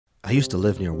I used to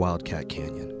live near Wildcat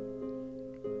Canyon.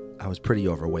 I was pretty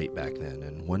overweight back then,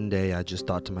 and one day I just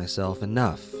thought to myself,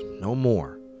 enough, no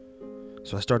more.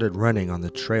 So I started running on the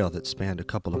trail that spanned a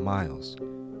couple of miles.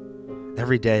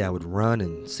 Every day I would run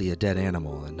and see a dead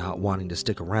animal, and not wanting to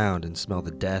stick around and smell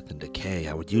the death and decay,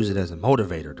 I would use it as a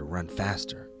motivator to run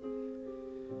faster.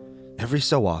 Every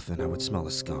so often I would smell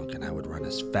a skunk, and I would run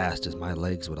as fast as my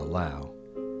legs would allow.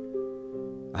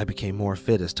 I became more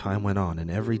fit as time went on, and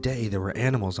every day there were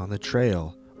animals on the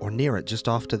trail or near it just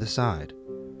off to the side.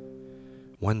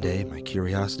 One day my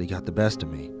curiosity got the best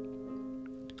of me,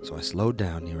 so I slowed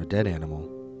down near a dead animal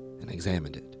and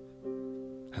examined it.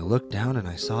 I looked down and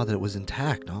I saw that it was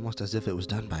intact, almost as if it was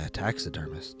done by a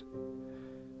taxidermist.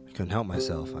 I couldn't help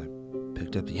myself. I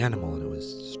picked up the animal and it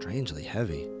was strangely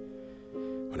heavy.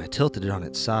 When I tilted it on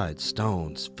its side,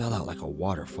 stones fell out like a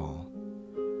waterfall.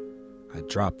 I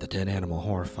dropped the dead animal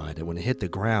horrified, and when it hit the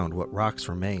ground, what rocks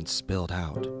remained spilled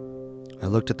out. I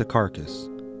looked at the carcass,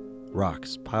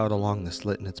 rocks piled along the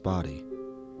slit in its body,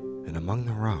 and among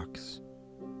the rocks,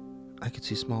 I could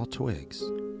see small twigs.